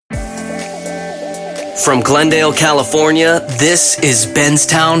From Glendale, California, this is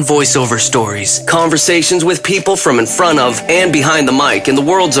Benstown Voiceover Stories. Conversations with people from in front of and behind the mic in the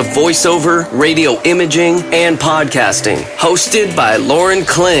worlds of voiceover, radio imaging, and podcasting. Hosted by Lauren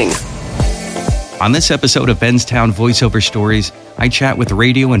Kling. On this episode of Benstown Voiceover Stories, I chat with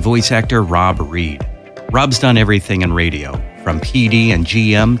radio and voice actor Rob Reed. Rob's done everything in radio, from PD and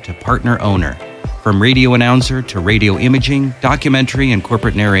GM to partner owner, from radio announcer to radio imaging, documentary and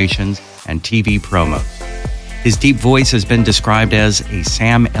corporate narrations, and TV promos. His deep voice has been described as a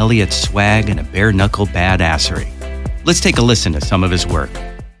Sam Elliott swag and a bare-knuckle badassery. Let's take a listen to some of his work.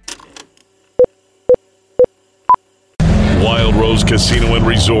 Wild Rose Casino and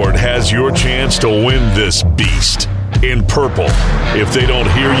Resort has your chance to win this beast. In purple, if they don't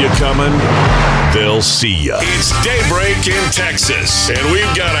hear you coming, they'll see you. It's daybreak in Texas, and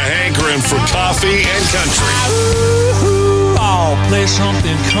we've got a hankering for coffee and country. Play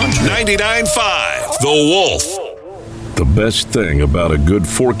something country. 99.5 The Wolf. The best thing about a good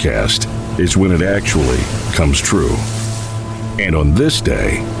forecast is when it actually comes true. And on this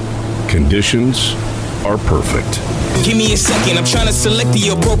day, conditions are perfect. Give me a second, I'm trying to select the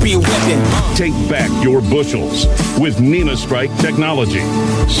appropriate weapon. Take back your bushels with NemaStrike technology.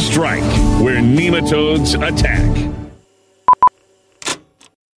 Strike where nematodes attack.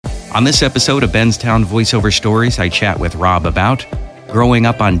 On this episode of Benstown Voiceover Stories, I chat with Rob about growing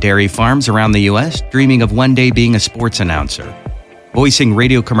up on dairy farms around the U.S., dreaming of one day being a sports announcer, voicing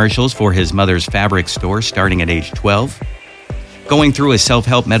radio commercials for his mother's fabric store starting at age 12, going through a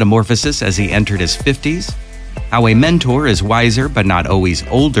self-help metamorphosis as he entered his 50s, how a mentor is wiser but not always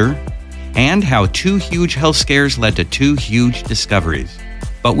older, and how 2 huge health scares led to 2 huge discoveries.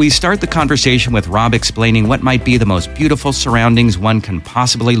 But we start the conversation with Rob explaining what might be the most beautiful surroundings one can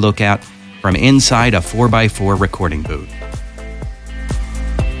possibly look at from inside a 4x4 recording booth.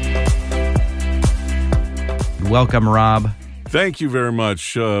 Welcome, Rob. Thank you very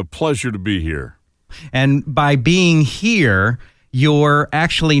much. Pleasure to be here. And by being here, you're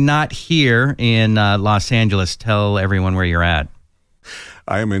actually not here in Los Angeles. Tell everyone where you're at.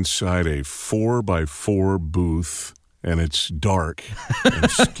 I am inside a 4x4 booth, and it's dark and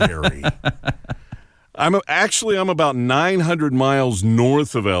scary. I'm about 900 miles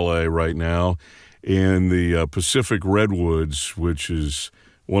north of LA right now in the Pacific Redwoods, which is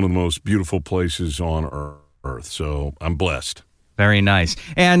one of the most beautiful places on Earth. So I'm blessed. Very nice.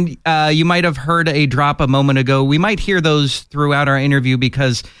 And you might have heard a drop a moment ago. We might hear those throughout our interview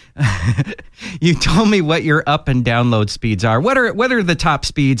because you told me what your up and download speeds are. What are the top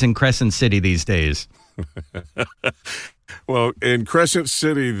speeds in Crescent City these days? Well, in Crescent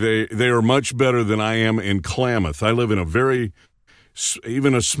City, they are much better than I am in Klamath. I live in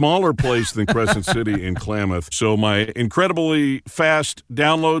even a smaller place than Crescent City in Klamath. So my incredibly fast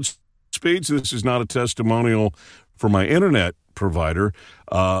download speeds, this is not a testimonial for my internet provider,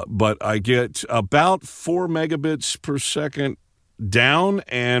 but I get about 4 megabits per second down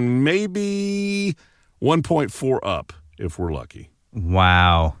and maybe 1.4 up if we're lucky.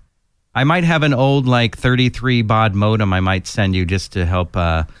 Wow. I might have an old 33 baud modem I might send you just to help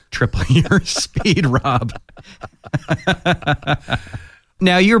triple your speed, Rob.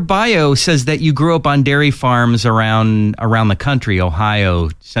 Now, your bio says that you grew up on dairy farms around the country, Ohio,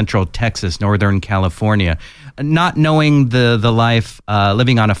 Central Texas, Northern California. Not knowing the life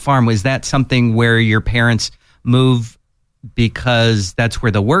living on a farm, was that something where your parents move because that's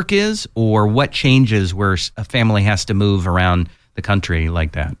where the work is, or what changes where a family has to move around the country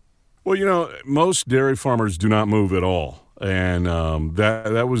like that? Well, most dairy farmers do not move at all, and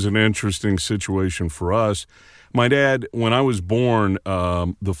that was an interesting situation for us. My dad, when I was born,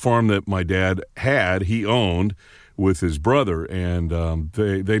 the farm that my dad had, he owned with his brother, and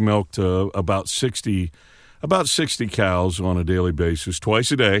they milked about 60 cows on a daily basis,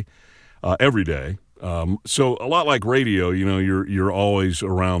 twice a day, every day. So a lot like radio, you're always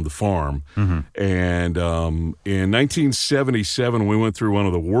around the farm. Mm-hmm. And in 1977, we went through one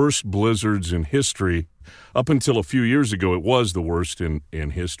of the worst blizzards in history. Up until a few years ago, it was the worst in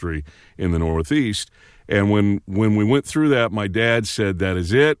history in the Northeast. And when we went through that, my dad said, "That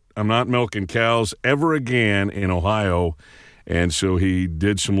is it. I'm not milking cows ever again in Ohio." And so he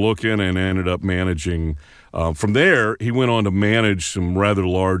did some looking and ended up managing. From there, he went on to manage some rather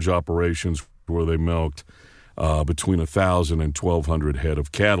large operations where they milked between 1,000 and 1,200 head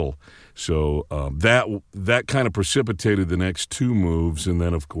of cattle. So that kind of precipitated the next 2 moves. And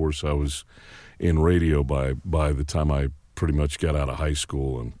then, of course, I was in radio by the time I pretty much got out of high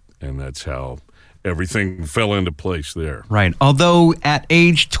school. And that's how everything fell into place there. Right. Although at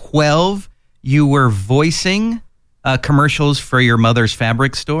age 12, you were voicing commercials for your mother's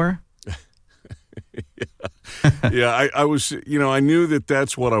fabric store? Yeah, I was, I knew that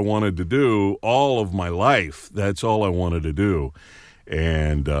that's what I wanted to do all of my life. That's all I wanted to do.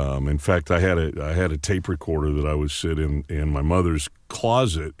 And in fact, I had a tape recorder that I would sit in my mother's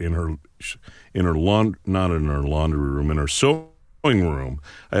closet in her not in her laundry room, in her sewing room.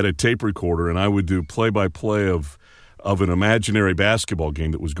 I had a tape recorder, and I would do play-by-play of an imaginary basketball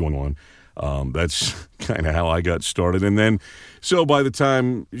game that was going on. That's kind of how I got started. And then, so by the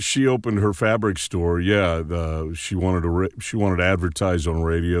time she opened her fabric store, she wanted to advertise on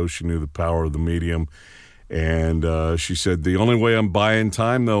radio. She knew the power of the medium. And she said, the only way I'm buying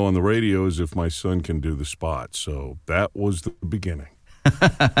time, though, on the radio is if my son can do the spot. So that was the beginning.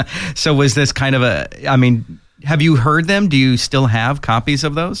 So was this kind of have you heard them? Do you still have copies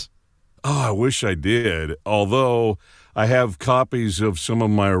of those? Oh, I wish I did. Although I have copies of some of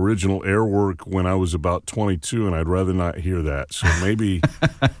my original air work when I was about 22, and I'd rather not hear that. So maybe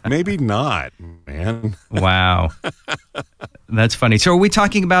not, man. Wow. That's funny. So are we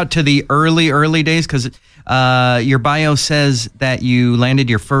talking about to the early days? Because your bio says that you landed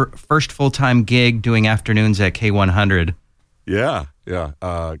your first full-time gig doing afternoons at K100. Yeah.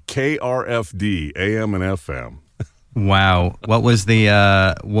 KRFD, AM and FM. Wow. What was the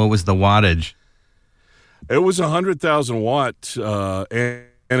wattage? It was 100,000 watt, and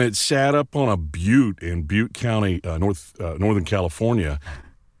it sat up on a butte in Butte County, Northern California.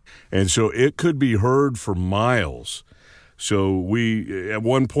 And so it could be heard for miles. So at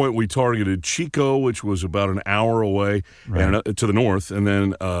one point we targeted Chico, which was about an hour away, right, and to the north. And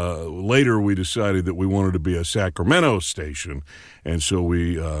then later we decided that we wanted to be a Sacramento station. And so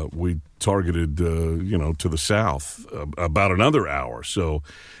we targeted, to the south about another hour. So,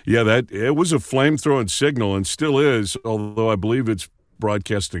 yeah, it was a flame-throwing signal and still is, although I believe it's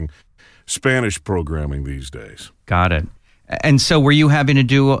broadcasting Spanish programming these days. Got it. And so were you having to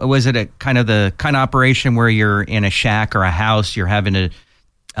do, was it the kind of operation where you're in a shack or a house, you're having to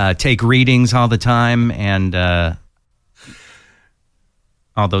take readings all the time and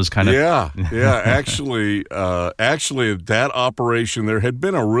all those kind of... Yeah. Actually, that operation, there had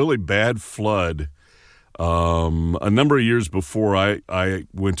been a really bad flood a number of years before I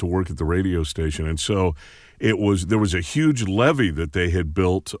went to work at the radio station. And so there was a huge levee that they had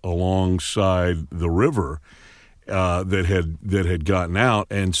built alongside the river that had gotten out,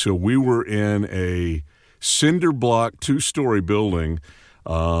 and so we were in a cinder block 2-story building,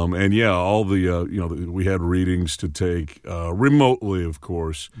 and all the we had readings to take remotely, of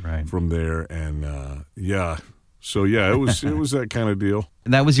course, right, from there, and it was that kind of deal.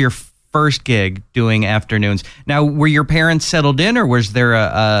 That was your first gig doing afternoons. Now, were your parents settled in, or was there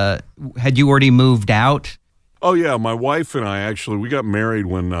had you already moved out? Oh, yeah. My wife and I we got married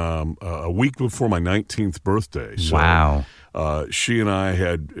when a week before my 19th birthday. So, wow. She and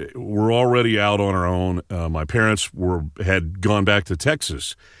I were already out on our own. My parents had gone back to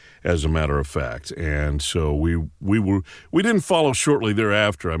Texas, as a matter of fact. And so we didn't follow shortly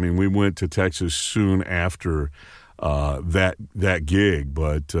thereafter. I mean, we went to Texas soon after that gig.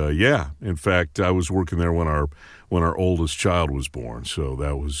 But, in fact, I was working there when our oldest child was born. So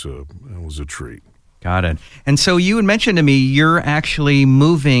that was a treat. Got it. And so you had mentioned to me you're actually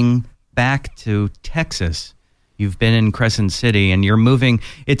moving back to Texas. You've been in Crescent City and you're moving.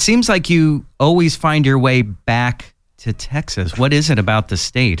 It seems like you always find your way back to Texas. What is it about the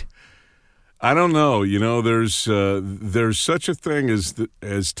state? I don't know. There's such a thing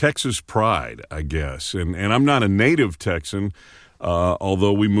as Texas pride, I guess. And I'm not a native Texan,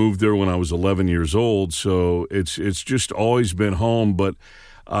 although we moved there when I was 11 years old. So it's just always been home. But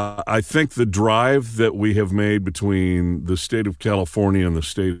I think the drive that we have made between the state of California and the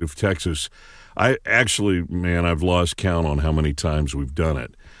state of Texas, I've lost count on how many times we've done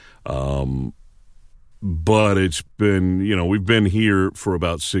it. But it's been, we've been here for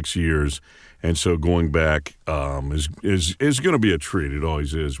about 6 years. And so going back is going to be a treat. It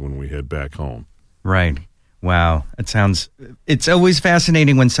always is when we head back home. Right. Wow. It's always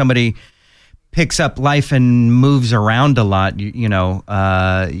fascinating when somebody picks up life and moves around a lot.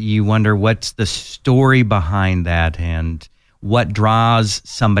 You wonder what's the story behind that and what draws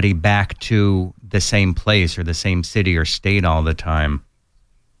somebody back to the same place or the same city or state all the time.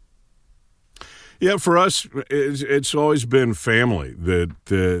 Yeah, for us, it's always been family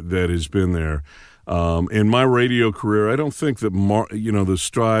that has been there. In my radio career, I don't think that the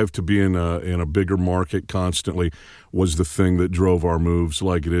strive to be in a bigger market constantly was the thing that drove our moves,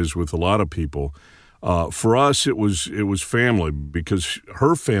 like it is with a lot of people. For us, it was family, because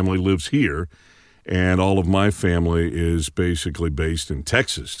her family lives here, and all of my family is basically based in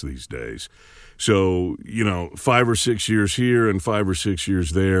Texas these days. So 5 or 6 years here and 5 or 6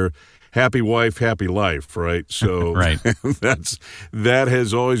 years there. happy wife, happy life, right? So right. that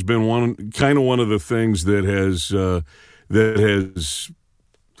has always been one of the things that has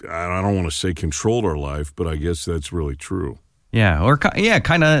I don't want to say controlled our life, but I guess that's really true. Yeah, or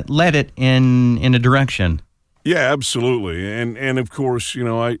kind of led it in a direction. Yeah, absolutely. And of course,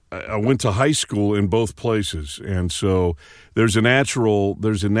 I went to high school in both places, and so there's a natural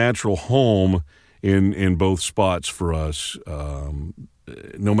home in both spots for us.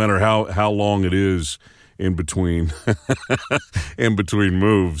 No matter how long it is in between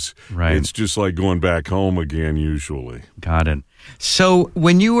moves, right. It's just like going back home again usually. Got it. So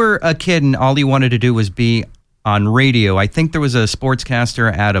when you were a kid and all you wanted to do was be on radio, I think there was a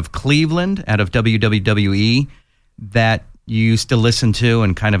sportscaster out of Cleveland, out of WWE, that you used to listen to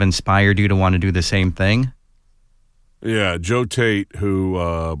and kind of inspired you to want to do the same thing? Yeah, Joe Tate, who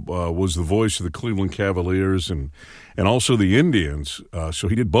was the voice of the Cleveland Cavaliers and also the Indians. So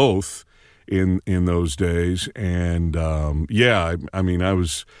he did both in those days. And, I mean, I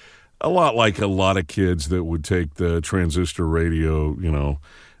was a lot like a lot of kids that would take the transistor radio,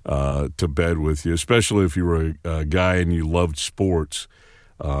 to bed with you, especially if you were a guy and you loved sports.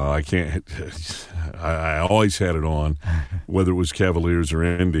 I always had it on, whether it was Cavaliers or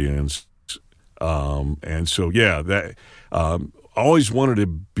Indians. And so, always wanted to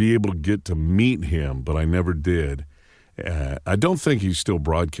be able to get to meet him, but I never did. I don't think he's still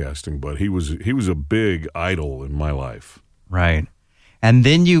broadcasting, but he was a big idol in my life. Right. And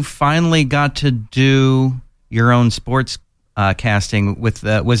then you finally got to do your own sports casting with,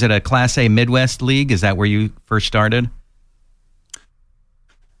 was it a Class A Midwest League? Is that where you first started?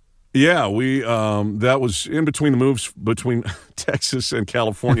 Yeah, that was in between the moves between Texas and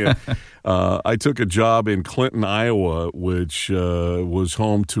California. I took a job in Clinton, Iowa, which was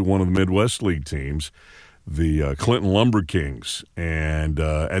home to one of the Midwest League teams, the Clinton Lumber Kings. And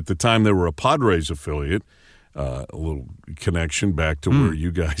at the time, they were a Padres affiliate. A little connection back to where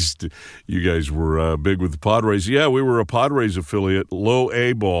you guys were big with the Padres. Yeah, we were a Padres affiliate, low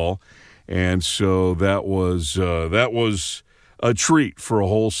A ball, and so that was a treat for a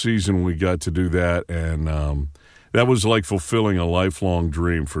whole season. We got to do that, and that was like fulfilling a lifelong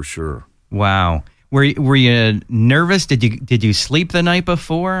dream for sure. Wow. Were you nervous? Did you sleep the night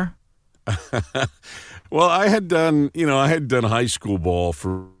before? Well, I had done high school ball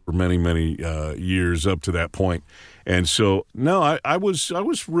for many years up to that point, and so no, I was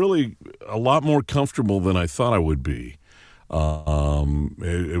really a lot more comfortable than I thought I would be.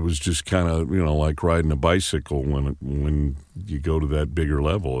 It was just kind of like riding a bicycle when you go to that bigger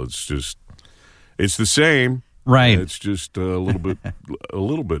level. It's the same, right? It's just a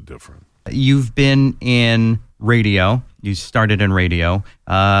little bit different. You've been in radio. You started in radio.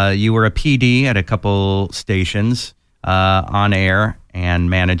 You were a PD at a couple stations, on air and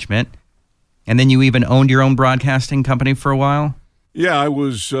management, and then you even owned your own broadcasting company for a while. Yeah, I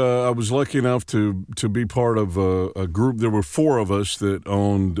was lucky enough to be part of a group. There were four of us that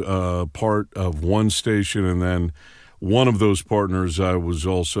owned part of one station, and then one of those partners I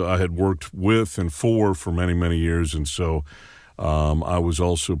had worked with and for many years, and so I was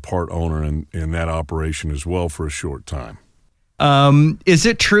also part owner in that operation as well for a short time. Is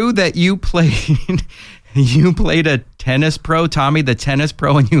it true that you played a tennis pro, Tommy the Tennis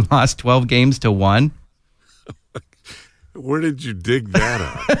Pro, and you lost 12 games to 1? Where did you dig that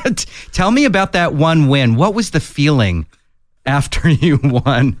up? Tell me about that one win. What was the feeling after you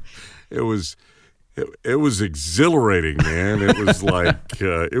won? It was exhilarating, man. It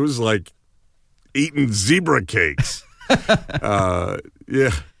was like eating zebra cakes. Yeah.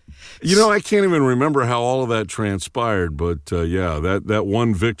 I can't even remember how all of that transpired, but that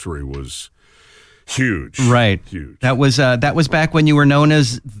one victory was huge. Right. Huge. That was back when you were known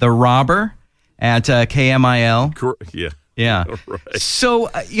as the Robber at KMIL. Yeah. Yeah. Right. So,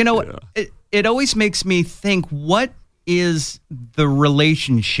 it always makes me think, what is the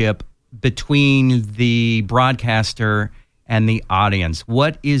relationship between the broadcaster and the audience?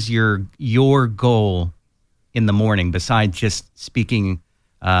 What is your goal in the morning besides just speaking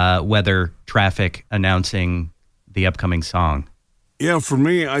weather, traffic, announcing the upcoming song? Yeah, for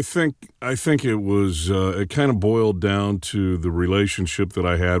me, I think it was it kind of boiled down to the relationship that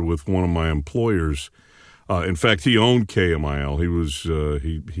I had with one of my employers. In fact, he owned KMIL.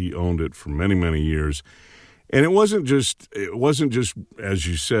 He owned it for many years, and it wasn't just as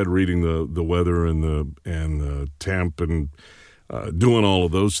you said, reading the weather and the temp and doing all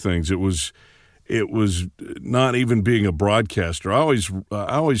of those things. It was not even being a broadcaster. I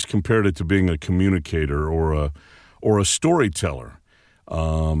always compared it to being a communicator or a storyteller,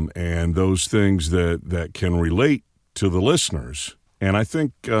 and those things that can relate to the listeners. And I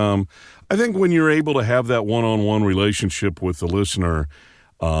think when you're able to have that one-on-one relationship with the listener,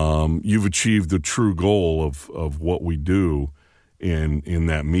 you've achieved the true goal of what we do in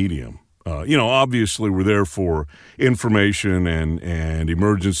that medium. Obviously we're there for information and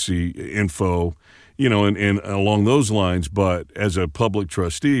emergency info, and along those lines, but as a public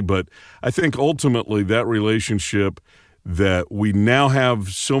trustee. But I think ultimately that relationship that we now have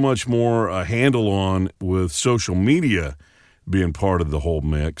so much more a handle on with social media being part of the whole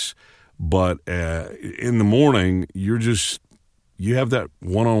mix. But in the morning, you have that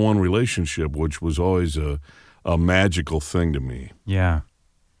one-on-one relationship, which was always a magical thing to me. Yeah.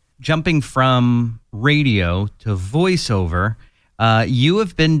 Jumping from radio to voiceover, you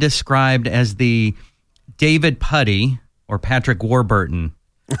have been described as the David Puddy or Patrick Warburton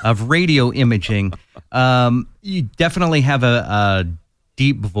of radio imaging. You definitely have a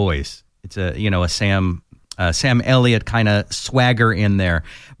deep voice. It's a Sam Elliott kind of swagger in there.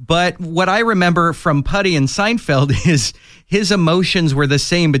 But what I remember from Puddy and Seinfeld is his emotions were the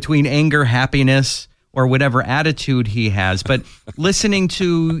same between anger, happiness, or whatever attitude he has. But listening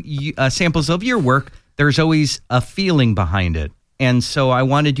to samples of your work, there's always a feeling behind it. And so I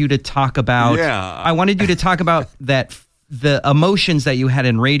wanted you to talk about that, the emotions that you had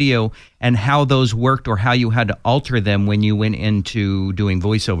in radio and how those worked or how you had to alter them when you went into doing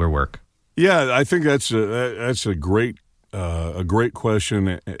voiceover work. Yeah, I think that's a great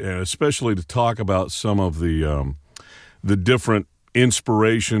question, especially to talk about some of the different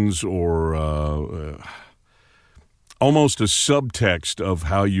inspirations or almost a subtext of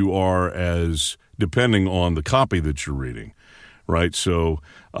how you are as depending on the copy that you're reading, right? So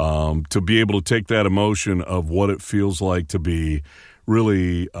to be able to take that emotion of what it feels like to be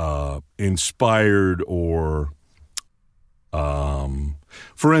really inspired or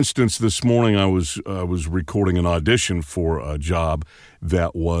for instance, this morning I was recording an audition for a job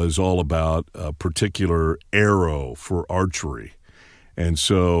that was all about a particular arrow for archery. And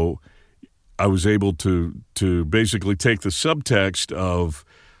so I was able to basically take the subtext of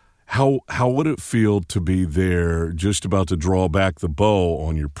how would it feel to be there just about to draw back the bow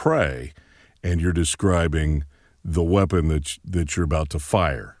on your prey, and you're describing the weapon that you're about to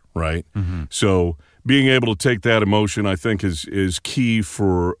fire, right? Mm-hmm. So being able to take that emotion, I think, is key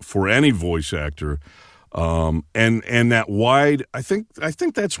for any voice actor. And that wide, I think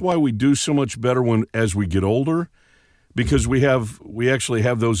that's why we do so much better as we get older, because we actually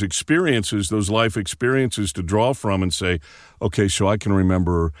have those experiences, those life experiences to draw from and say, okay, so I can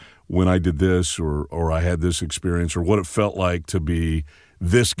remember when I did this or I had this experience or what it felt like to be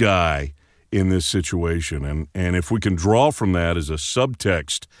this guy in this situation. And if we can draw from that as a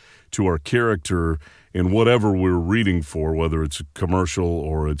subtext to our character in whatever we're reading for, whether it's a commercial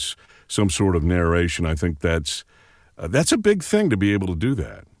or it's some sort of narration, I think that's a big thing to be able to do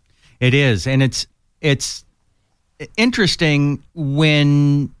that. It is, and it's interesting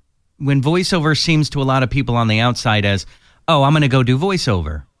when voiceover seems to a lot of people on the outside as, oh, I'm going to go do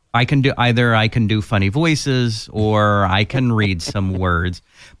voiceover. I can do funny voices or I can read some words.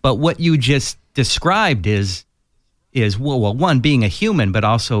 But what you just described is well, one, being a human, but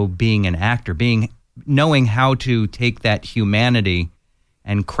also being an actor, knowing how to take that humanity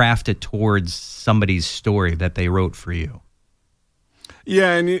and craft it towards somebody's story that they wrote for you.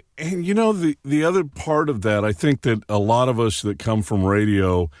 Yeah, and the other part of that, I think that a lot of us that come from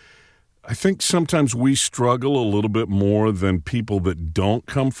radio, I think sometimes we struggle a little bit more than people that don't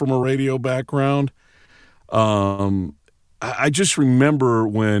come from a radio background. I just remember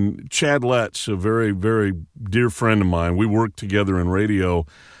when Chad Letts, a very, very dear friend of mine, we worked together in radio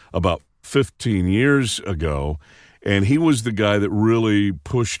about 15 years ago, and he was the guy that really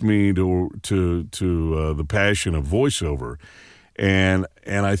pushed me to the passion of voiceover. And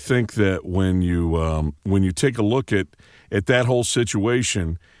I think that when you take a look at that whole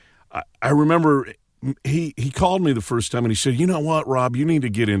situation, I remember he called me the first time and he said, "You know what, Rob, you need to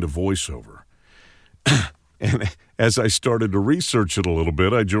get into voiceover." And as I started to research it a little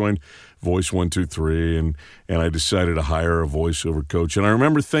bit, I joined Voice 123 and I decided to hire a voiceover coach. And I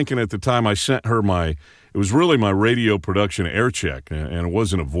remember thinking at the time I sent her it was really my radio production air check, and it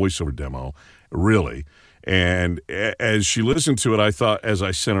wasn't a voiceover demo, really. And as she listened to it, I thought, as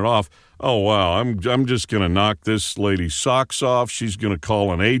I sent it off, oh, wow, I'm just going to knock this lady's socks off. She's going to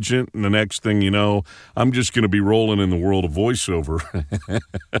call an agent, and the next thing you know, I'm just going to be rolling in the world of voiceover.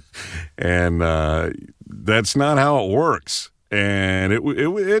 And that's not how it works. And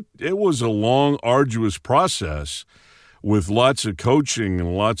it was a long, arduous process with lots of coaching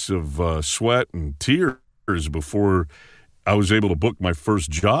and lots of sweat and tears before I was able to book my first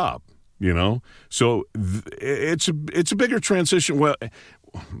job. So it's a bigger transition. Well,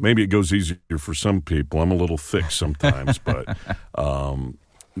 maybe it goes easier for some people. I'm a little thick sometimes, but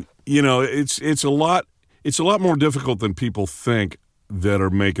it's a lot more difficult than people think that are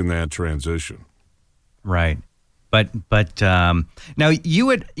making that transition. Right. But now you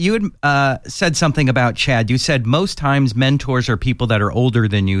had said something about Chad. You said most times mentors are people that are older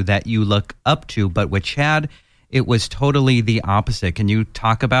than you that you look up to, but with Chad, it was totally the opposite. Can you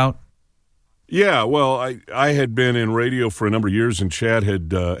talk about? Yeah, well, I had been in radio for a number of years, and Chad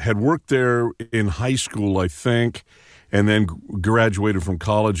had worked there in high school, I think, and then graduated from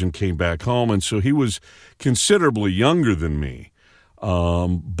college and came back home, and so he was considerably younger than me,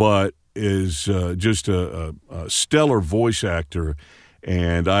 but is just a stellar voice actor,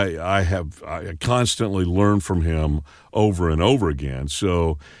 and I constantly learn from him over and over again.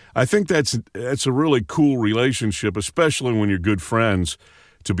 So I think that's a really cool relationship, especially when you're good friends,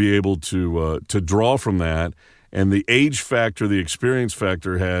 to be able to draw from that. And the age factor, the experience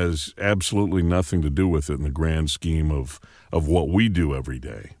factor has absolutely nothing to do with it in the grand scheme of what we do every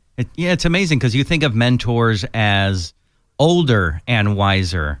day. It's amazing because you think of mentors as older and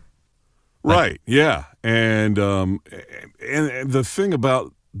wiser. Right, yeah. And the thing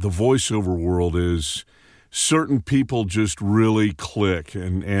about the voiceover world is certain people just really click,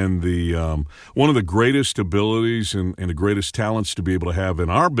 and the one of the greatest abilities and the greatest talents to be able to have in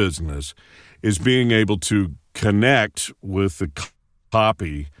our business is being able to connect with the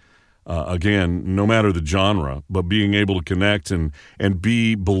copy, again, no matter the genre, but being able to connect and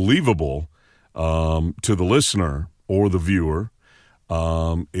be believable to the listener or the viewer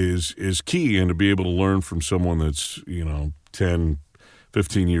is key, and to be able to learn from someone that's 10,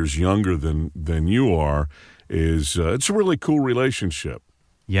 15 years younger than you are it's a really cool relationship.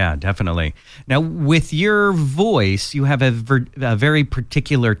 Yeah, definitely. Now, with your voice, you have a very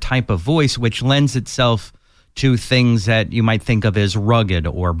particular type of voice, which lends itself to things that you might think of as rugged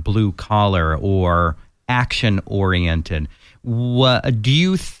or blue collar or action oriented. Do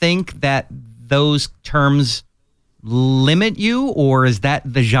you think that those terms limit you, or is that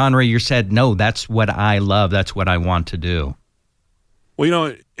the genre you said, no, that's what I love, that's what I want to do?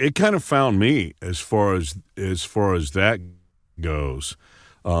 Well, it kind of found me as far as that goes.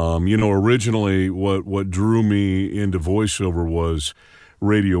 Originally what drew me into voiceover was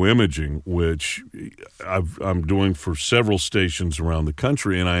radio imaging, which I'm doing for several stations around the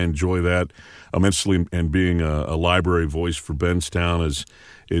country, and I enjoy that immensely. And being a library voice for Benstown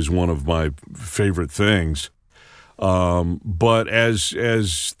is one of my favorite things. But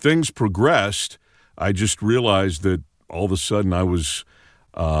as things progressed, I just realized that all of a sudden I was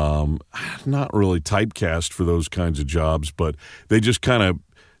not really typecast for those kinds of jobs, but they just kind of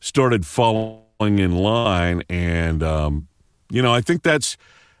started falling in line. And, I think I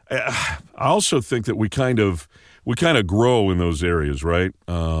also think that we kind of grow in those areas, right?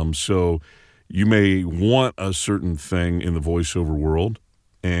 So you may want a certain thing in the voiceover world,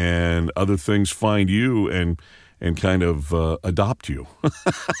 and other things find you and kind of adopt you.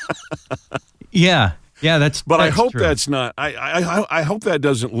 Yeah, that's. But that's I hope true. that's not. I hope that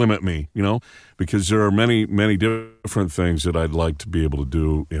doesn't limit me. Because there are many different things that I'd like to be able to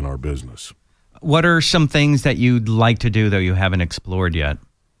do in our business. What are some things that you'd like to do that you haven't explored yet?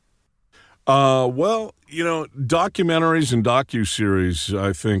 Well, documentaries and docuseries,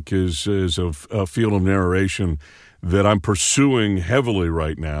 I think, is a field of narration that I'm pursuing heavily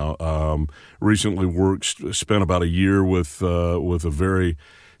right now. Recently spent about a year with a very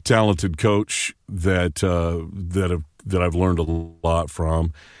talented coach that I've learned a lot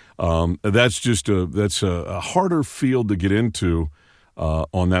from. That's a harder field to get into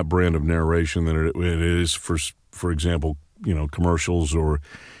on that brand of narration than it is for example, commercials or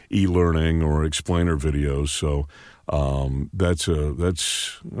e-learning or explainer videos. So that's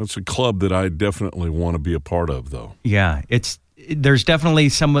a club that I definitely want to be a part of, though. Yeah, there's definitely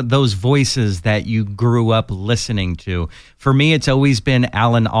some of those voices that you grew up listening to. For me, it's always been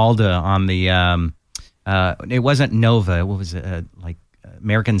Alan Alda on the it wasn't Nova, what was it, like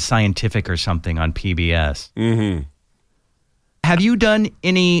American Scientific or something on PBS. Mm-hmm. Have you done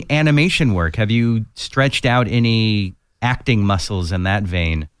any animation work? Have you stretched out any acting muscles in that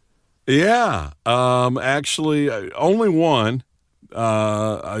vein? Yeah, actually, only one.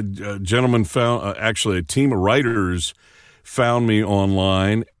 A gentleman found, actually a team of writers found me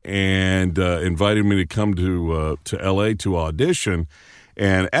online and invited me to come to L.A. to audition.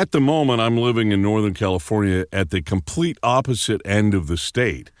 And at the moment, I'm living in Northern California at the complete opposite end of the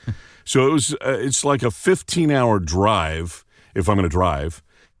state. So it's like a 15-hour drive, if I'm going to drive,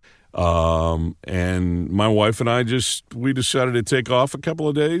 And my wife and I we decided to take off a couple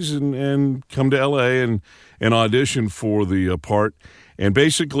of days and come to L.A. and audition for the part. And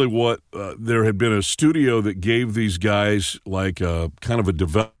basically there had been a studio that gave these guys like a kind of a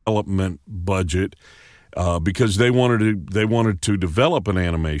development budget because they wanted to develop an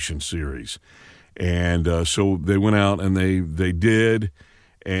animation series. And so they went out and they did,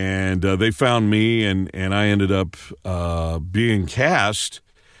 and they found me, and I ended up being cast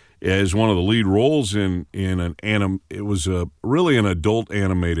as one of the lead roles in it was really an adult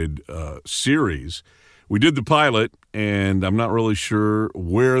animated series. We did the pilot, and I'm not really sure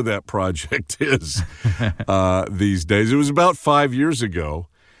where that project is these days. It was about 5 years ago,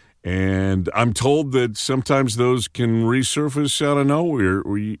 and I'm told that sometimes those can resurface out of nowhere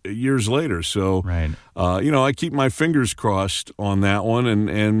years later. So, right. I keep my fingers crossed on that one,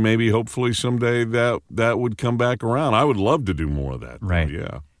 and maybe hopefully someday that would come back around. I would love to do more of that. Right. Though,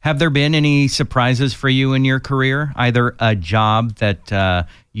 yeah. Have there been any surprises for you in your career? Either a job that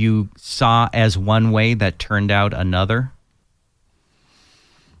you saw as one way that turned out another?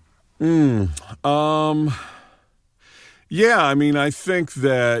 Yeah, I mean, I think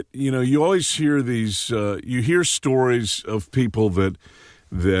that, you always hear these, you hear stories of people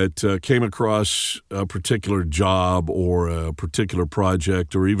that came across a particular job or a particular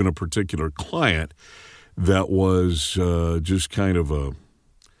project or even a particular client that was just kind of a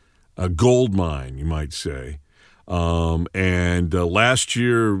gold mine, you might say. And last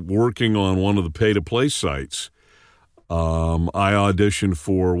year, working on one of the pay-to-play sites, I auditioned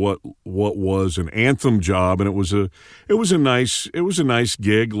for what was an anthem job, and it was a nice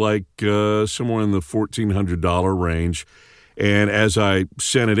gig, like somewhere in the $1,400 range. And as I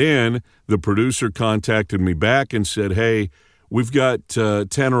sent it in, the producer contacted me back and said, "Hey, we've got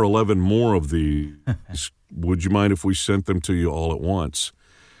 10 or 11 more of these. Would you mind if we sent them to you all at once?"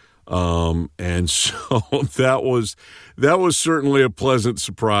 And so that was certainly a pleasant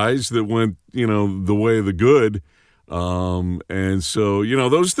surprise that went, the way of the good. And so,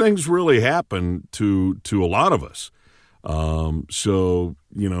 those things really happen to a lot of us. So,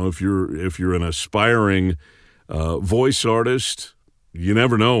 if you're an aspiring, voice artist, you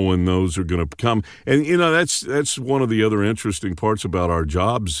never know when those are going to come. And, that's one of the other interesting parts about our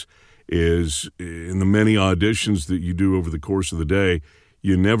jobs is in the many auditions that you do over the course of the day,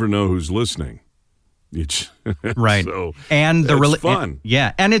 you never know who's listening. Right. So and fun.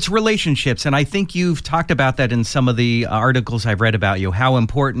 And it's relationships. And I think you've talked about that in some of the articles I've read about you, how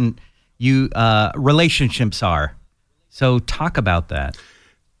important relationships are. So talk about that.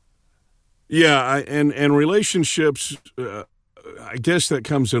 Yeah, and relationships, I guess that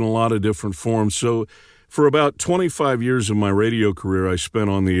comes in a lot of different forms. So for about 25 years of my radio career, I spent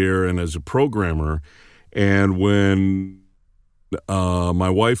on the air and as a programmer. And when my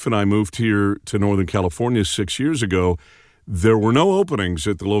wife and I moved here to Northern California 6 years ago, there were no openings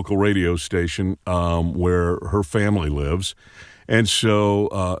at the local radio station where her family lives. And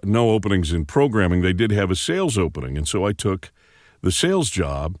so no openings in programming. They did have a sales opening. And so I took the sales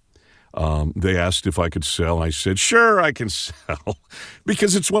job. They asked if I could sell. And I said, sure, I can sell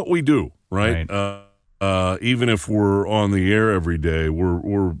because it's what we do, right? Even if we're on the air every day,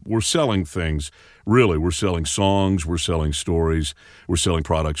 we're selling things. Really, we're selling songs, we're selling stories, we're selling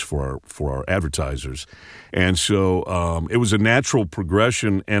products for our advertisers. And so it was a natural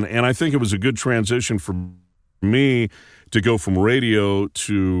progression, and I think it was a good transition for me to go from radio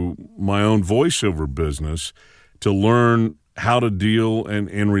to my own voiceover business to learn how to deal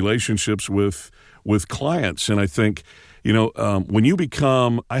in relationships with clients. And I think, when you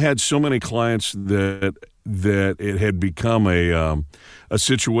I had so many clients that it had become a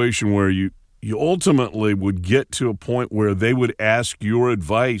situation where you ultimately would get to a point where they would ask your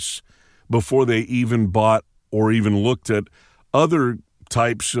advice before they even bought or even looked at other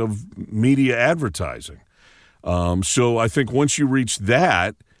types of media advertising. So I think once you reach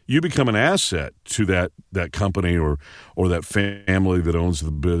that, you become an asset to that company or that family that owns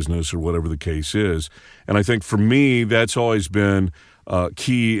the business or whatever the case is. And I think for me, that's always been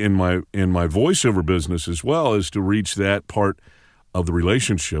key in my voiceover business as well, is to reach that part of the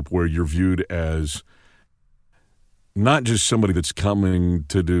relationship where you're viewed as not just somebody that's coming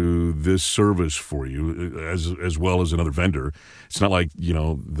to do this service for you as well as another vendor. It's not like,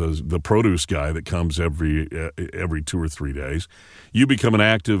 the produce guy that comes every 2 or 3 days. You become an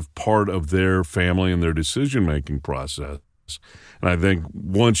active part of their family and their decision-making process. And I think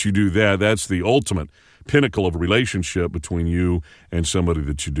once you do that, that's the ultimate pinnacle of a relationship between you and somebody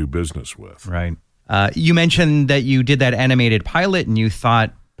that you do business with. Right. You mentioned that you did that animated pilot and you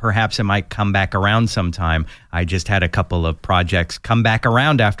thought perhaps it might come back around sometime. I just had a couple of projects come back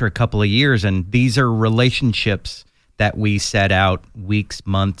around after a couple of years, and these are relationships that we set out weeks,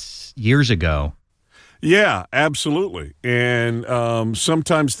 months, years ago. Yeah, absolutely. And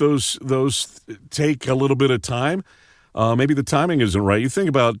sometimes those take a little bit of time. Maybe the timing isn't right. You think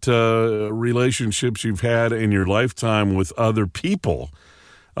about relationships you've had in your lifetime with other people,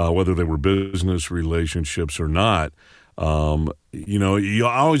 whether they were business relationships or not. You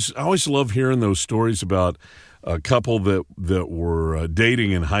always love hearing those stories about a couple that were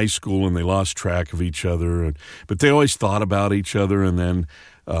dating in high school and they lost track of each other, but they always thought about each other, and then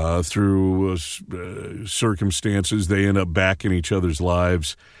through circumstances they end up back in each other's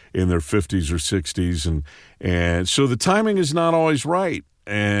lives in their 50s or 60s, and so the timing is not always right.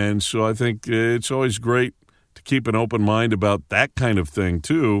 And so I think it's always great to keep an open mind about that kind of thing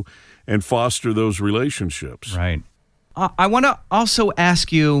too, and foster those relationships. Right. I want to also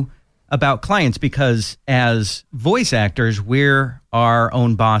ask you about clients, because as voice actors, we're our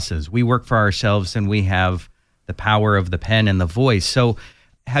own bosses. We work for ourselves, and we have the power of the pen and the voice. So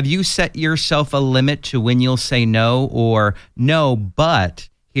have you set yourself a limit to when you'll say no, or no, but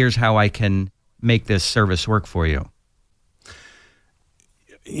here's how I can make this service work for you?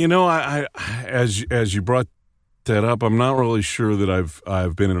 I as you brought that up, I'm not really sure that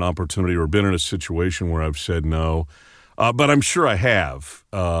I've been in an opportunity or been in a situation where I've said no. But I'm sure I have.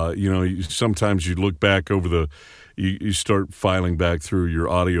 Sometimes you look back over you start filing back through your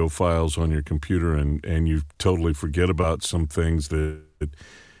audio files on your computer, and you totally forget about some things that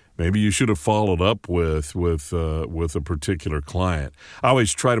maybe you should have followed up with a particular client. I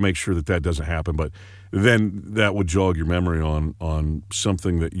always try to make sure that doesn't happen, but then that would jog your memory on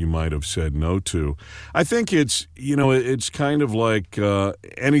something that you might have said no to. I think it's kind of like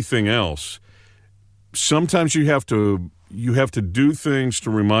anything else. Sometimes you have to do things to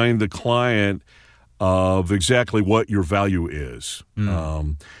remind the client of exactly what your value is,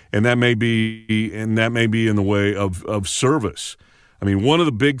 and that may be in the way of service. I mean, one of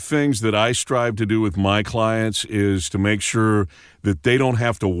the big things that I strive to do with my clients is to make sure that they don't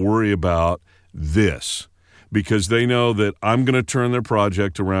have to worry about this, because they know that I'm going to turn their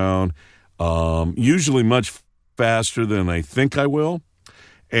project around, usually much faster than they think I will,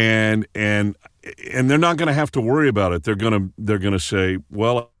 and they're not going to have to worry about it. They're going to say,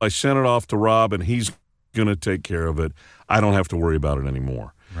 well, I sent it off to Rob and he's going to take care of it. I don't have to worry about it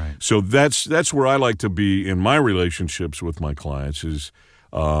anymore. Right. So that's where I like to be in my relationships with my clients. Is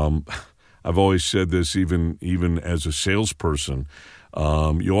I've always said this, even as a salesperson,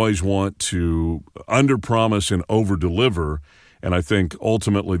 you always want to underpromise and overdeliver. And I think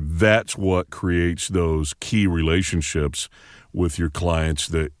ultimately that's what creates those key relationships with your clients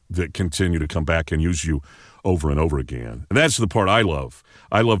that continue to come back and use you over and over again. And that's the part I love.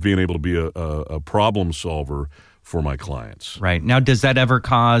 I love being able to be a problem solver for my clients. Right. Now, does that ever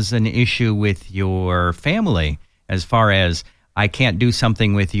cause an issue with your family as far as, I can't do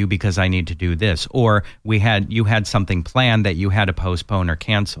something with you because I need to do this, or you had something planned that you had to postpone or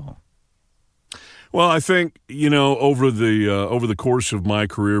cancel? Well, I think, over the course of my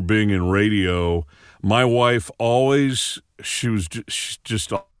career being in radio, my wife she's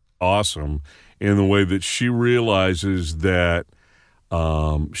just awesome in the way that she realizes that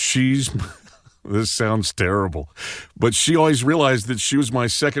this sounds terrible, but she always realized that she was my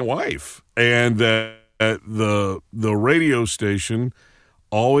second wife, and that the radio station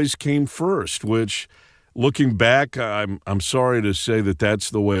always came first, which, looking back, I'm sorry to say that that's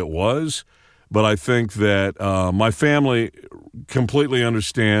the way it was, but I think that my family completely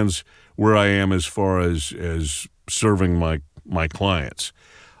understands where I am as far as serving my clients.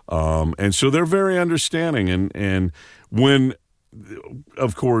 And so they're very understanding. And when,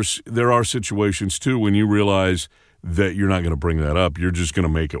 of course, there are situations too when you realize that you're not going to bring that up, you're just going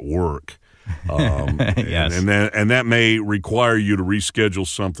to make it work. Yes. And that may require you to reschedule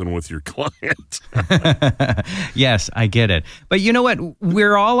something with your client. Yes, I get it. But you know what?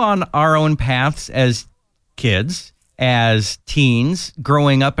 We're all on our own paths as kids, as teens,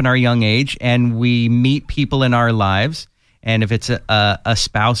 growing up in our young age, and we meet people in our lives. And if it's a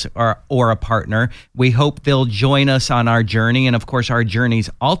spouse or a partner, we hope they'll join us on our journey. And of course, our journey's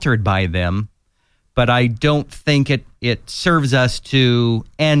altered by them. But I don't think it serves us to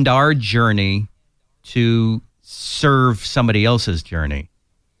end our journey to serve somebody else's journey.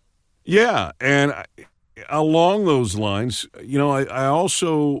 Yeah, and along those lines, I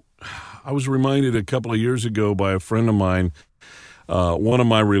was reminded a couple of years ago by a friend of mine. One of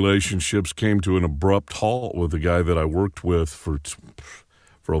my relationships came to an abrupt halt with a guy that I worked with for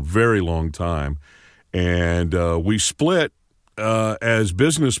a very long time, and we split as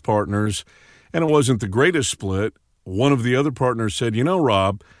business partners, and it wasn't the greatest split. One of the other partners said,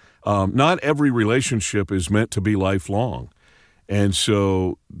 Rob, not every relationship is meant to be lifelong. And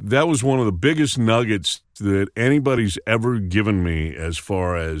so that was one of the biggest nuggets that anybody's ever given me as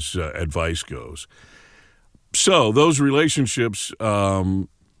far as advice goes. So those relationships, on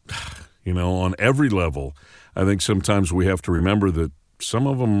every level, I think sometimes we have to remember that some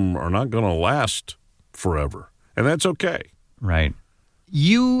of them are not going to last forever, and that's okay. Right.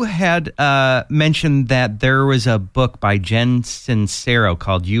 You had mentioned that there was a book by Jen Sincero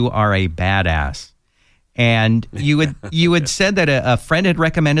called "You Are a Badass," and you had said that a friend had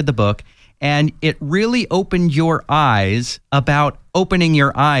recommended the book, and it really opened your eyes about opening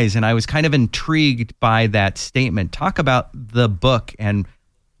your eyes, and I was kind of intrigued by that statement. Talk about the book and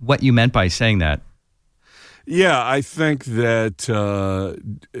what you meant by saying that. Yeah, I think that,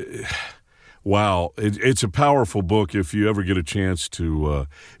 it's a powerful book if you ever get a chance to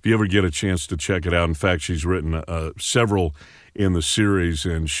check it out. In fact, she's written several in the series,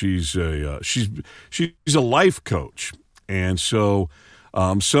 and she's a life coach. And so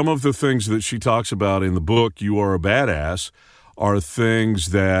some of the things that she talks about in the book, You Are a Badass, are things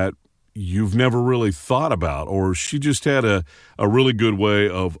that you've never really thought about, or she just had a really good way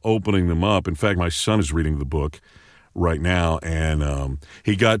of opening them up. In fact, my son is reading the book right now, and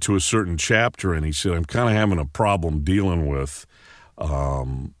he got to a certain chapter, and he said, I'm kind of having a problem dealing with,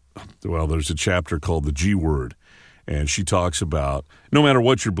 there's a chapter called the G word, and she talks about no matter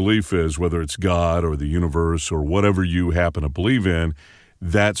what your belief is, whether it's God or the universe or whatever you happen to believe in,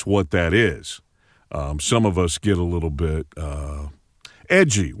 that's what that is. Some of us get a little bit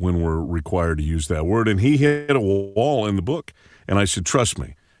edgy when we're required to use that word, and he hit a wall in the book, and I said, trust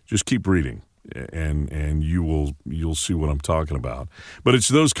me, just keep reading, and you'll see what I'm talking about. But it's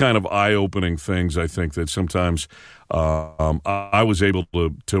those kind of eye-opening things, I think, that sometimes I was able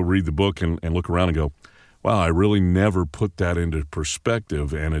to read the book and look around and go, wow, I really never put that into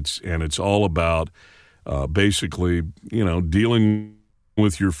perspective, and it's all about basically, dealing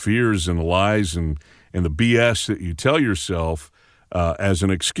with your fears and lies and the BS that you tell yourself as an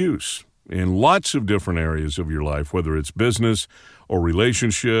excuse in lots of different areas of your life, whether it's business or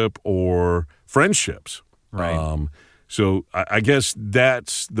relationship or friendships. Right. So I guess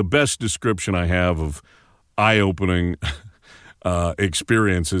that's the best description I have of eye-opening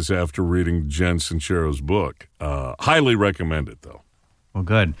experiences after reading Jen Sincero's book. Highly recommend it, though. Well,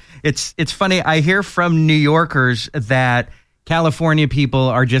 good. It's funny. I hear from New Yorkers that California people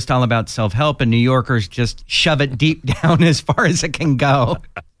are just all about self-help, and New Yorkers just shove it deep down as far as it can go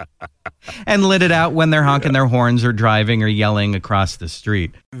and let it out when they're honking their horns or driving or yelling across the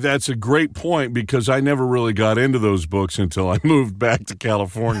street. That's a great point, because I never really got into those books until I moved back to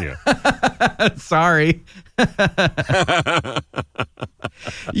California. Sorry.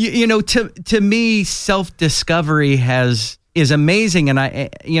 To me, self-discovery is amazing, and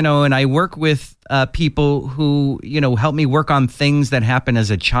I work with people who help me work on things that happen as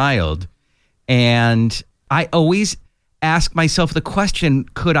a child, and I always ask myself the question: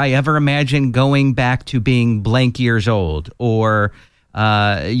 could I ever imagine going back to being blank years old, or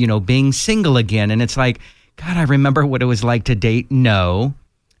being single again? And it's like, God, I remember what it was like to date. No,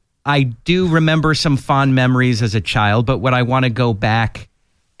 I do remember some fond memories as a child, but would I want to go back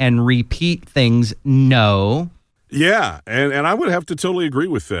and repeat things? No. Yeah, and I would have to totally agree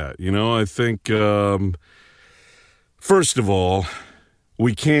with that. I think, first of all,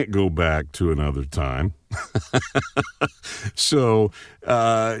 we can't go back to another time. So,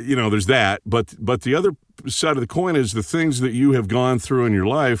 there's that. But the other side of the coin is the things that you have gone through in your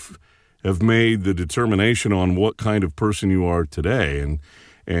life have made the determination on what kind of person you are today.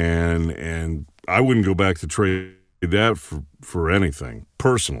 And I wouldn't go back to trade that for anything,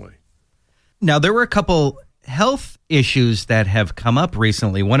 personally. Now, there were a couple health issues that have come up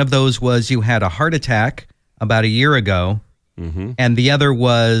recently. One of those was you had a heart attack about a year ago, mm-hmm. and the other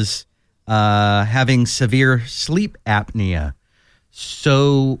was having severe sleep apnea.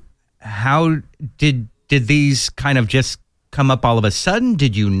 So how did these kind of just come up all of a sudden?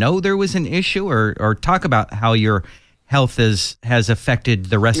 Did you know there was an issue, or talk about how your health has affected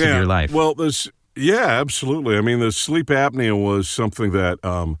the rest of your life? Well, absolutely. I mean, the sleep apnea was something that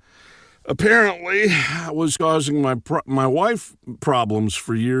apparently was causing my wife problems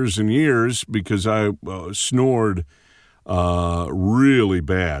for years and years, because I snored really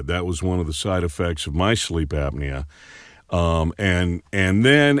bad. That was one of the side effects of my sleep apnea. And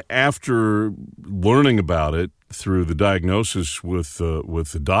then after learning about it through the diagnosis with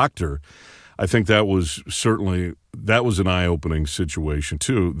the doctor, I think that was an eye-opening situation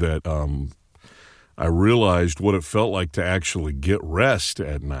too. That I realized what it felt like to actually get rest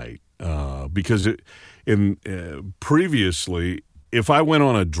at night. Because previously, if I went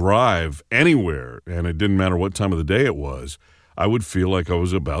on a drive anywhere, and it didn't matter what time of the day it was, I would feel like I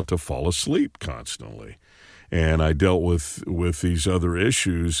was about to fall asleep constantly. And I dealt with these other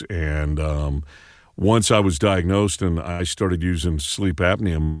issues. And once I was diagnosed and I started using sleep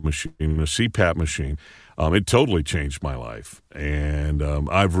apnea machine, a CPAP machine, it totally changed my life. And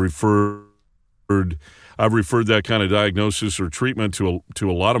I've referred that kind of diagnosis or treatment to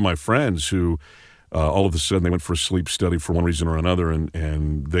a lot of my friends who all of a sudden they went for a sleep study for one reason or another,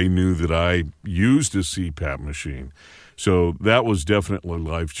 and they knew that I used a CPAP machine. So that was definitely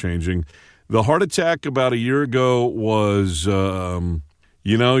life-changing. The heart attack about a year ago was,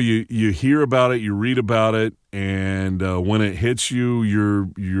 you hear about it, you read about it, and when it hits you,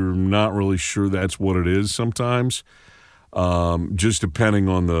 you're not really sure that's what it is sometimes. Just depending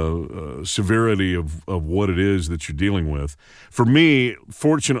on the severity of what it is that you're dealing with. For me,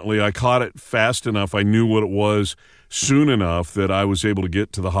 fortunately, I caught it fast enough. I knew what it was soon enough that I was able to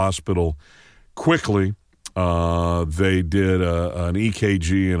get to the hospital quickly. They did an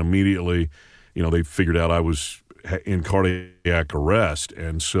EKG, and immediately, they figured out I was in cardiac arrest.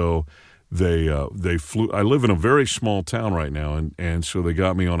 And so they flew. I live in a very small town right now, and so they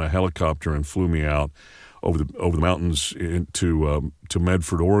got me on a helicopter and flew me out over the mountains to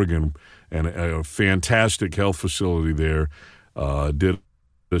Medford, Oregon, and a fantastic health facility there. Did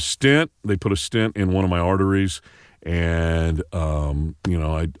a stent. They put a stent in one of my arteries, and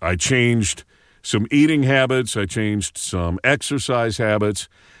I changed some eating habits. I changed some exercise habits.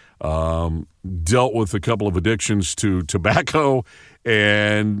 Dealt with a couple of addictions to tobacco,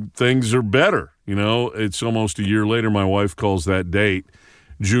 and things are better. It's almost a year later. My wife calls that date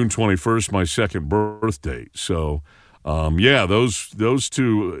June 21st, my second birth date. So, those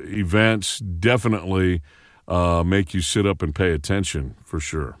two events definitely make you sit up and pay attention for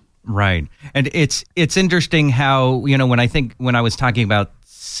sure. Right. And it's interesting how, when I was talking about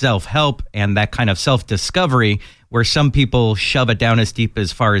self-help and that kind of self-discovery, where some people shove it down as deep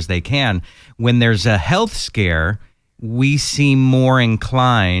as far as they can, when there's a health scare, we seem more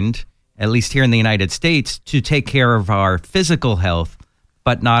inclined, at least here in the United States, to take care of our physical health,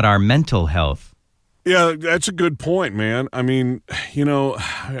 but not our mental health. Yeah, that's a good point, man. I mean,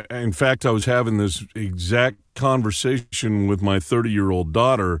 in fact, I was having this exact conversation with my 30-year-old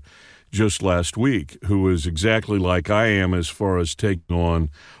daughter just last week, who is exactly like I am as far as taking on,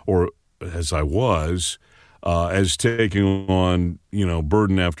 or as I was, as taking on,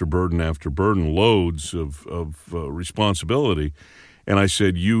 burden after burden after burden, loads of responsibility. And I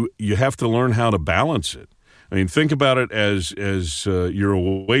said, you have to learn how to balance it. I mean, think about it as you're a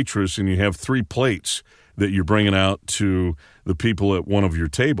waitress and you have 3 plates that you're bringing out to the people at one of your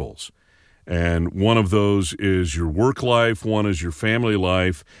tables. And one of those is your work life, one is your family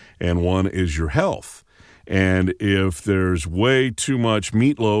life, and one is your health. And if there's way too much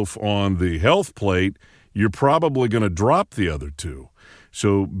meatloaf on the health plate, you're probably going to drop the other 2.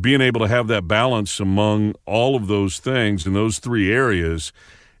 So being able to have that balance among all of those things in those 3 areas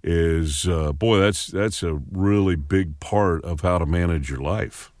is, that's a really big part of how to manage your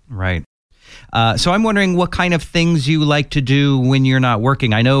life. Right. So I'm wondering what kind of things you like to do when you're not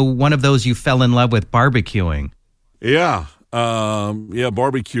working. I know one of those you fell in love with, barbecuing. Yeah.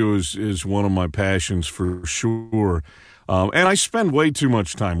 Barbecue is one of my passions for sure. And I spend way too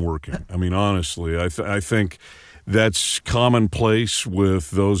much time working. I mean, honestly, I think that's commonplace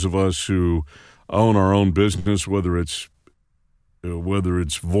with those of us who own our own business, whether it's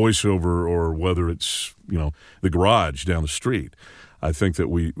voiceover or whether it's, the garage down the street. I think that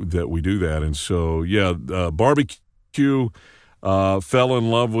we do that. And so, barbecue, fell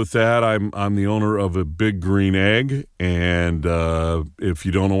in love with that. I'm the owner of a Big Green Egg. And if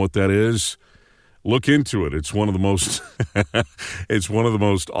you don't know what that is, look into it. It's one of the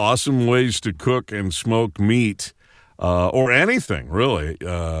most awesome ways to cook and smoke meat, or anything really.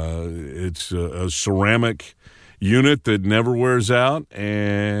 It's a ceramic unit that never wears out,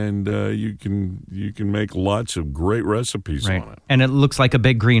 and you can make lots of great recipes on it. And it looks like a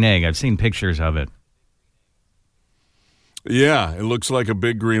big green egg. I've seen pictures of it. Yeah, it looks like a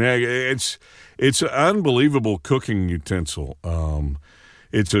big green egg. It's an unbelievable cooking utensil.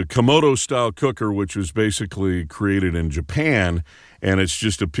 It's a Komodo-style cooker, which was basically created in Japan, and it's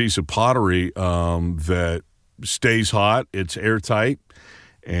just a piece of pottery that stays hot. It's airtight,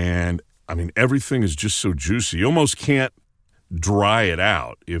 and I mean, everything is just so juicy. You almost can't dry it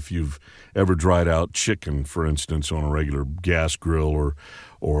out. If you've ever dried out chicken, for instance, on a regular gas grill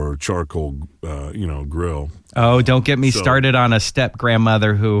or charcoal, grill. Oh, don't get me started on a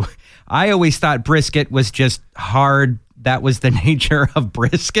step-grandmother who I always thought brisket was just hard. That was the nature of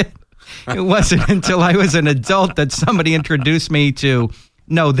brisket. It wasn't until I was an adult that somebody introduced me to,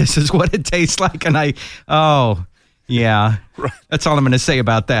 no, this is what it tastes like. And yeah, right. That's all I'm going to say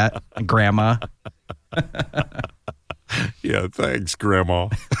about that, Grandma. Yeah, thanks, Grandma.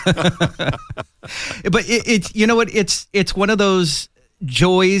 But it's you know what? It's one of those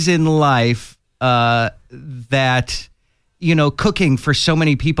joys in life that, cooking for so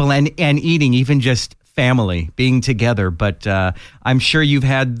many people and eating, even just family being together. But I'm sure you've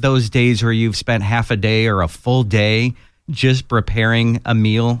had those days where you've spent half a day or a full day just preparing a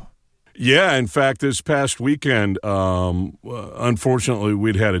meal. Yeah, in fact, this past weekend, unfortunately,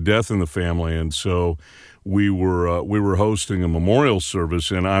 we'd had a death in the family, and so we were hosting a memorial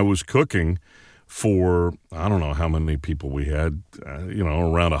service, and I was cooking for, I don't know how many people we had,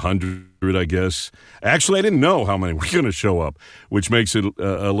 around 100, I guess. Actually, I didn't know how many were going to show up, which makes it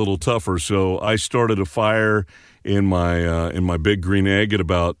a little tougher. So I started a fire in my Big Green Egg at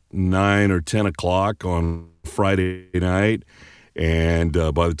about 9 or 10 o'clock on Friday night. And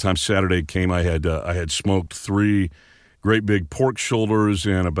by the time Saturday came, I had smoked 3 great big pork shoulders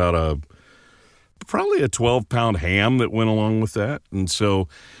and about probably a 12-pound ham that went along with that. And so,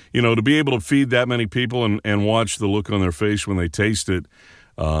 to be able to feed that many people and watch the look on their face when they taste it,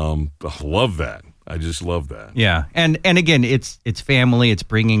 I love that. I just love that. Yeah, and again, it's family. It's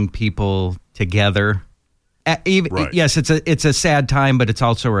bringing people together. Right. Yes, it's a sad time, but it's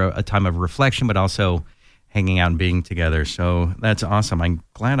also a time of reflection, but also hanging out and being together. So that's awesome. I'm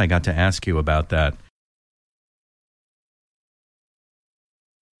glad I got to ask you about that.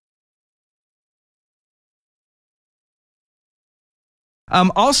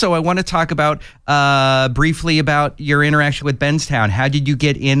 Also, I want to talk about briefly about your interaction with Benstown. How did you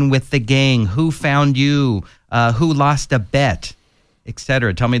get in with the gang? Who found you? Who lost a bet,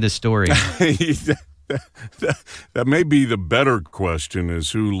 etc.? Tell me the story. That may be the better question: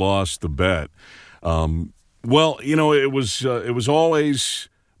 is who lost the bet? Well, it was always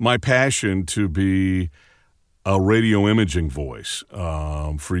my passion to be a radio imaging voice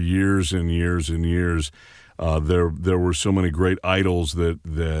for years and years and years. There were so many great idols that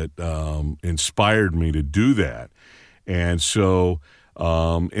inspired me to do that. And so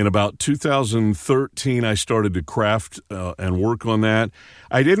in about 2013, I started to craft and work on that.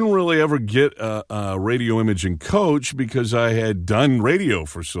 I didn't really ever get a radio imaging coach because I had done radio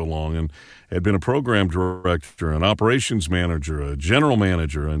for so long and had been a program director, an operations manager, a general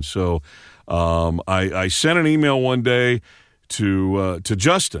manager. And so I sent an email one day to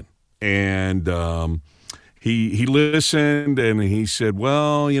Justin, and he listened, and he said,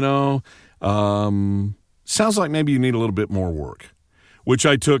 well, sounds like maybe you need a little bit more work, which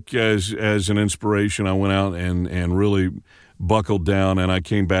I took as an inspiration. I went out and really buckled down, and I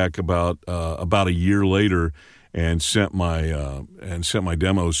came back about a year later and sent my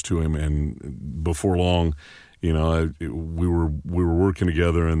demos to him. And before long, we were working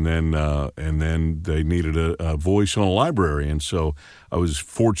together, and then they needed a voice on a library, and so I was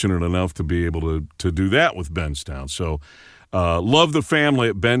fortunate enough to be able to do that with Benstown. So love the family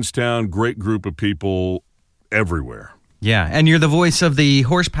at Benstown. Great group of people everywhere. Yeah, and you're the voice of the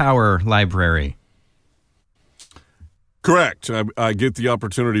Horsepower Library. Correct. I get the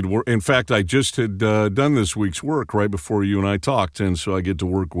opportunity to work. In fact, I just had done this week's work right before you and I talked, and so I get to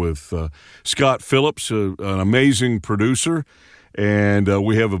work with Scott Phillips, an amazing producer, and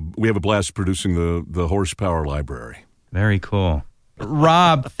we have a blast producing the Horsepower Library. Very cool.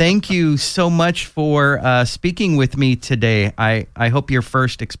 Rob, thank you so much for speaking with me today. I hope your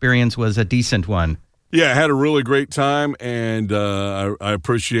first experience was a decent one. Yeah, I had a really great time, and I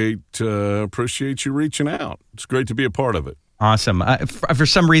appreciate you reaching out. It's great to be a part of it. Awesome. For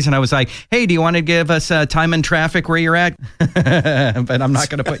some reason, I was like, hey, do you want to give us time and traffic where you're at? But I'm not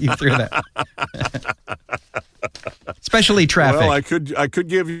going to put you through that. Especially traffic. Well, I could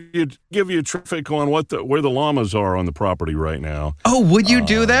give you traffic on where the llamas are on the property right now. Oh, would you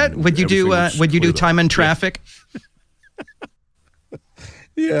do that? Would you do time and traffic?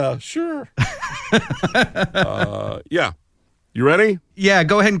 Yeah, sure. Yeah. You ready? Yeah,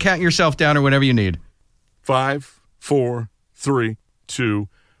 go ahead and count yourself down or whatever you need. 5, 4, 3, 2,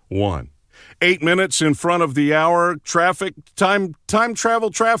 1. 8 minutes in front of the hour. Traffic, time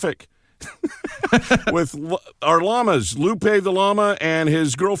travel traffic. With our llamas, Lupe the llama and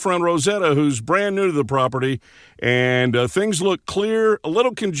his girlfriend Rosetta, who's brand new to the property. And things look clear, a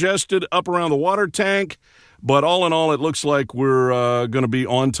little congested up around the water tank, But all in all, it looks like we're going to be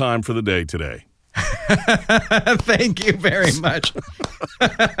on time for the day today. Thank you very much.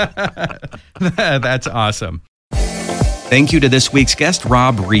 That's awesome. Thank you to this week's guest,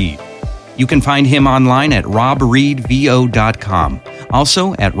 Rob Reed. You can find him online at robreedvo.com.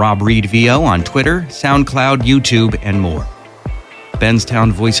 Also at robreedvo on Twitter, SoundCloud, YouTube, and more.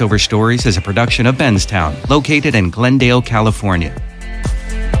 Benstown Voiceover Stories is a production of Benstown, located in Glendale, California.